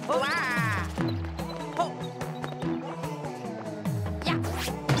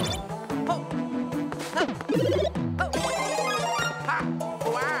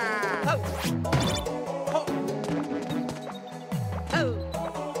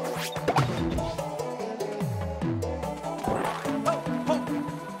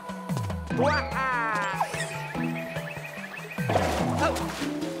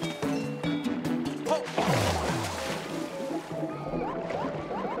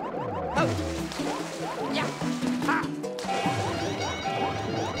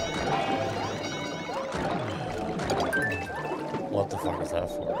 What the fuck is that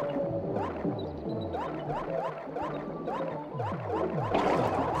for?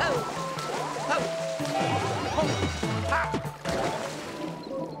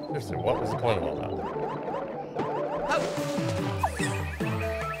 Seriously, what was the point of all that?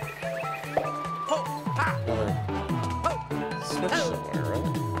 Switch somewhere, right?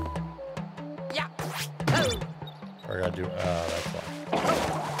 Or I gotta do, that's why.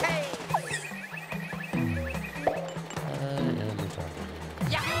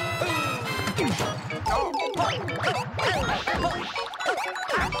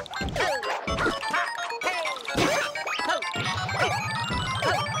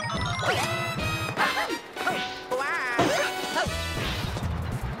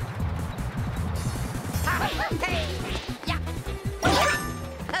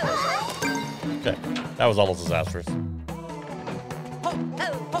 Okay, that was almost disastrous.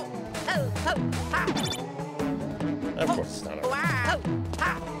 Of course it's not over.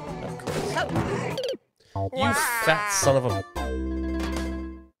 Of course. You fat son of a...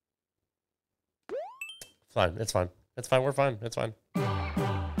 Fine, it's fine. It's fine, we're fine. It's fine.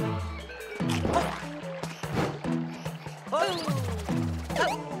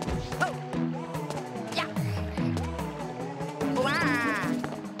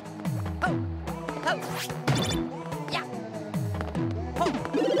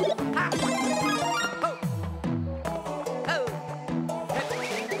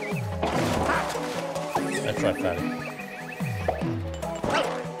 I tried fatty.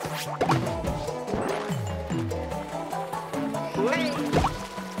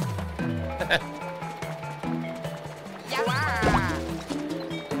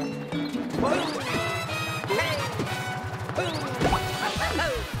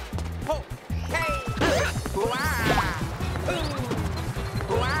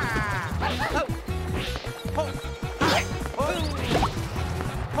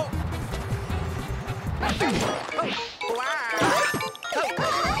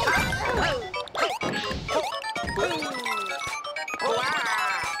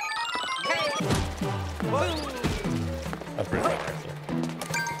 That's pretty fun, actually.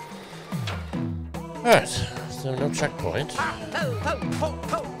 Alright, so no checkpoint. I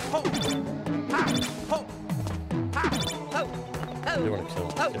do want to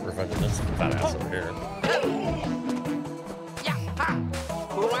get revenge on this fat ass over here. No.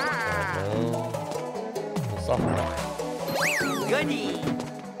 Soft enough. Goody.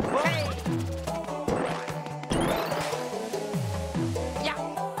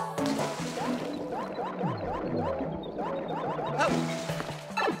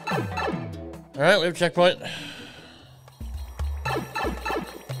 Alright, we have a checkpoint.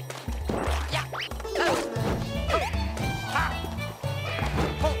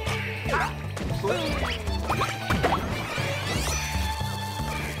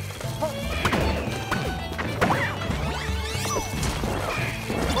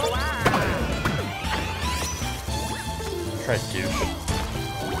 Try douche.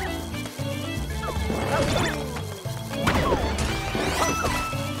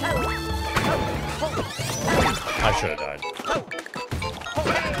 I should have died.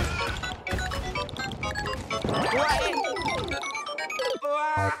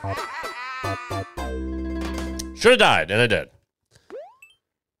 Should have died, and I did.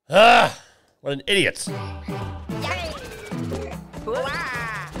 Ah, what an idiot.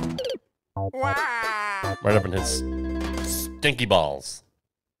 Right up in his stinky balls.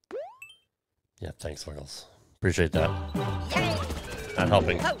 Yeah, thanks, Wiggles. Appreciate that. Not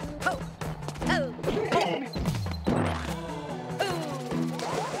helping.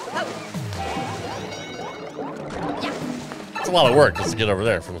 It's a lot of work just to get over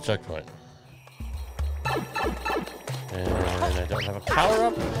there from the checkpoint. And I don't have a power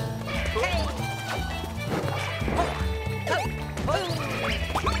up.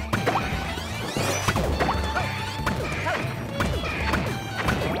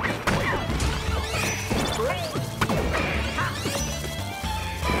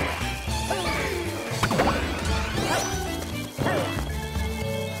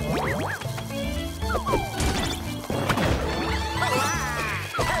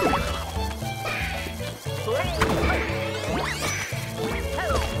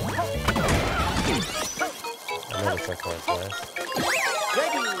 Another checkpoint, guys.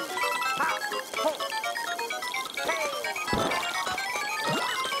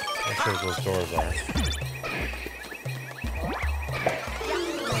 Make sure those doors are.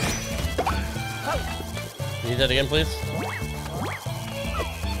 Need that again, please?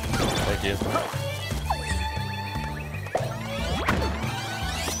 Thank you.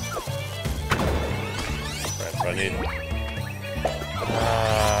 That's what I need.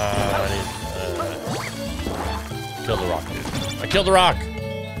 Kill the rock, dude. I killed the rock!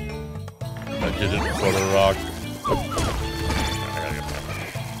 I did it before the rock. I gotta get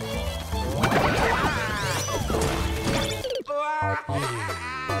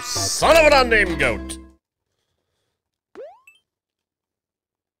back. Son of an unnamed goat!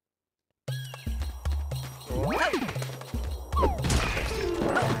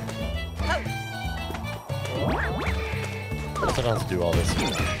 I don't have to do all this.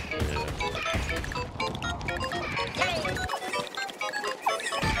 Yeah.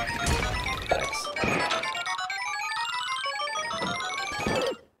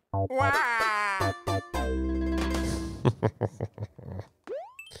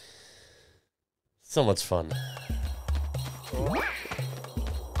 So much fun.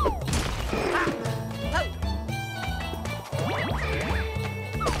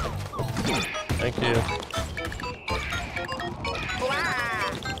 Thank you.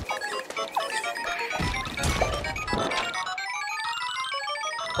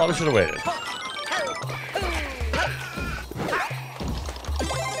 Probably should have waited.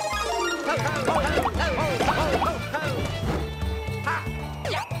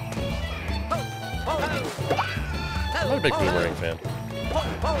 I'm a big boomerang fan.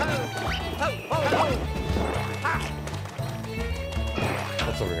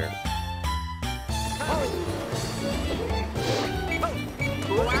 What's over here?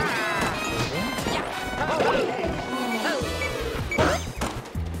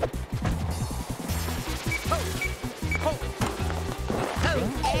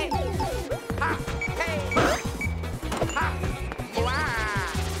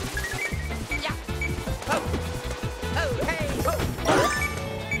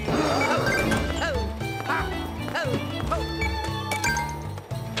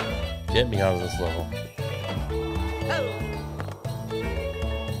 Get me out of this level.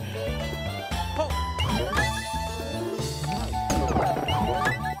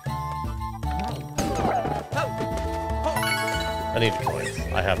 I need the coins.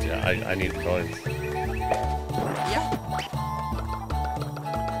 I have to. I need the coins.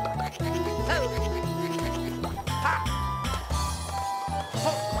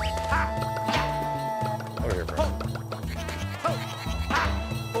 Over here, bro.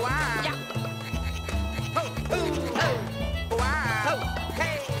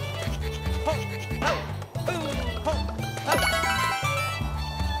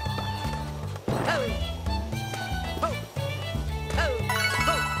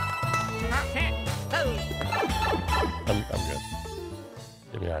 I'm good.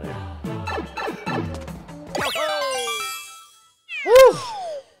 Get me out of here. Woo!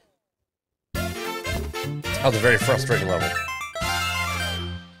 That was a very frustrating level.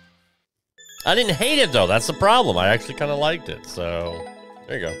 I didn't hate it though. That's the problem. I actually kind of liked it. So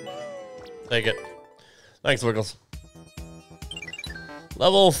there you go. Take it. Thanks, Wiggles.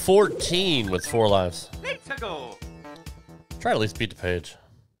 Level 14 with 4 lives. Let's go. Try to at least beat the page.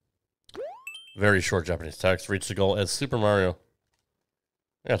 Very short Japanese text. Reach the goal as Super Mario.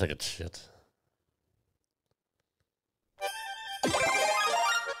 I gotta take a shit.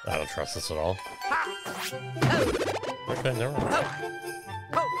 I don't trust this at all. Okay, never mind.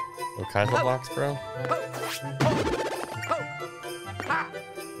 What kinds of blocks, bro?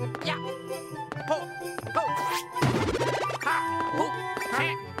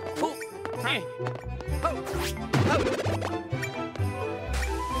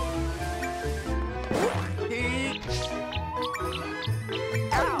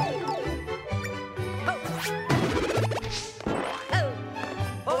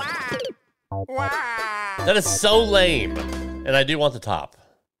 That is so lame. And I do want the top.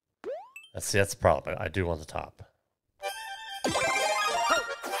 That's the problem. I do want the top.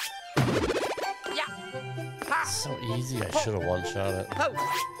 It's so easy. I should have one-shot it.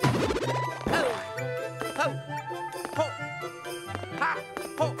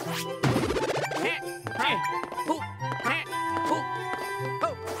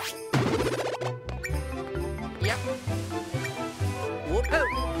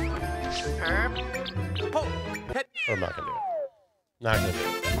 I'm not gonna do it. Not gonna do it.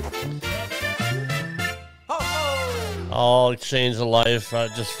 I'll exchange the life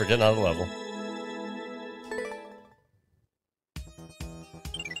just for getting out of the level.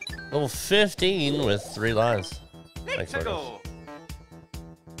 Level 15 with 3 lives. Thanks, Wiggles.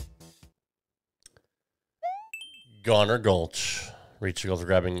 Goner Gulch. Reach the goal for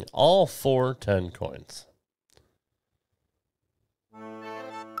grabbing all 4 10 coins.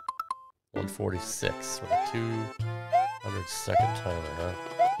 146 with a 200-second timer, huh?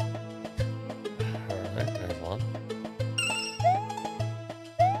 Alright, there's one.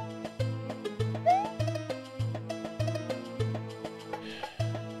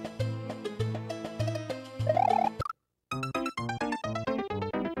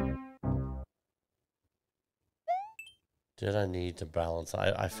 Did I need to balance?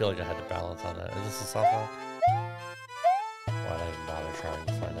 I feel like I had to balance on that. Is this a soft lock? Why did I even bother trying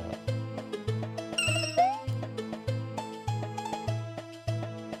to find out?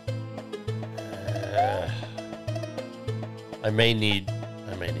 I may need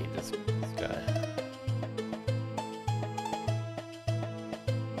this guy.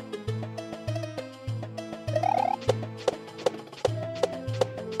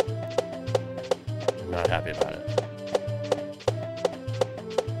 I'm not happy about it.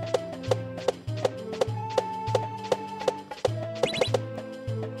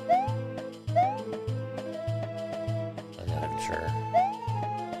 I'm not even sure.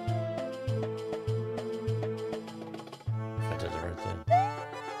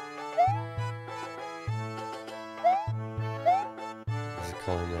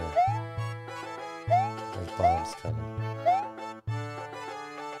 There's bombs coming.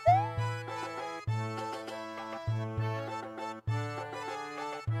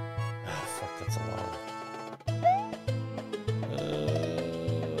 Oh, fuck, that's a lot.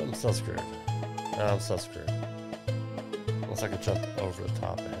 so screwed. I'm so screwed. Unless I could jump over the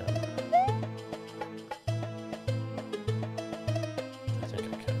top of him. I think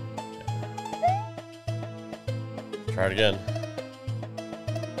I can. Yeah. Try it again.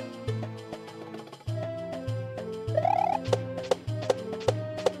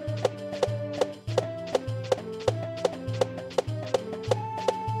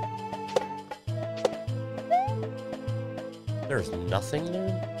 There's nothing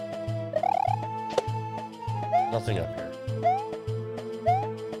there? Nothing up here.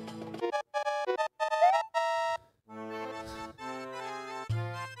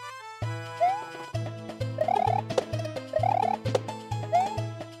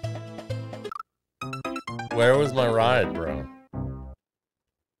 Where was my ride, bro?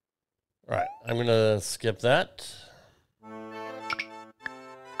 Alright, I'm gonna skip that.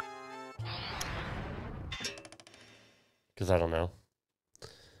 Because I don't know.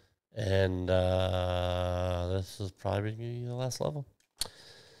 And this is probably the last level.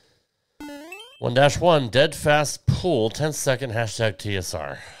 1-1, dead fast pool, 10-second, hashtag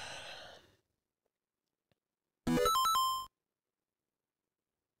TSR.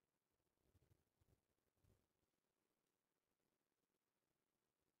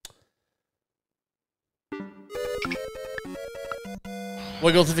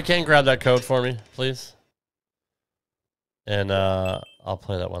 Wiggles, if you can, grab that code for me, please. And I'll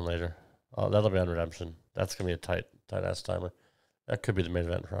play that one later. Oh, that'll be on Redemption. That's going to be a tight ass timer. That could be the main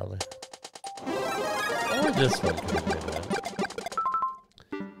event, probably. Or this one could be the main event.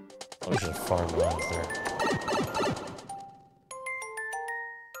 Probably should have farmed lines there.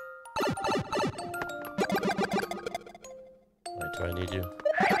 Wait, do I need you?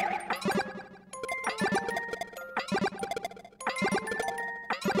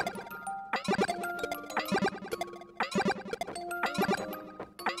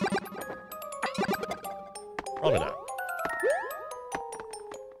 Probably not.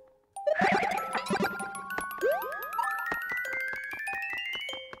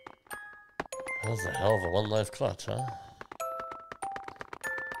 That was a hell of a one-life clutch, huh?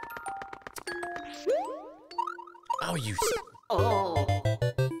 Oh, you... Oh.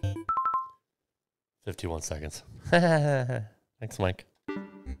 51 seconds. Thanks, Mike.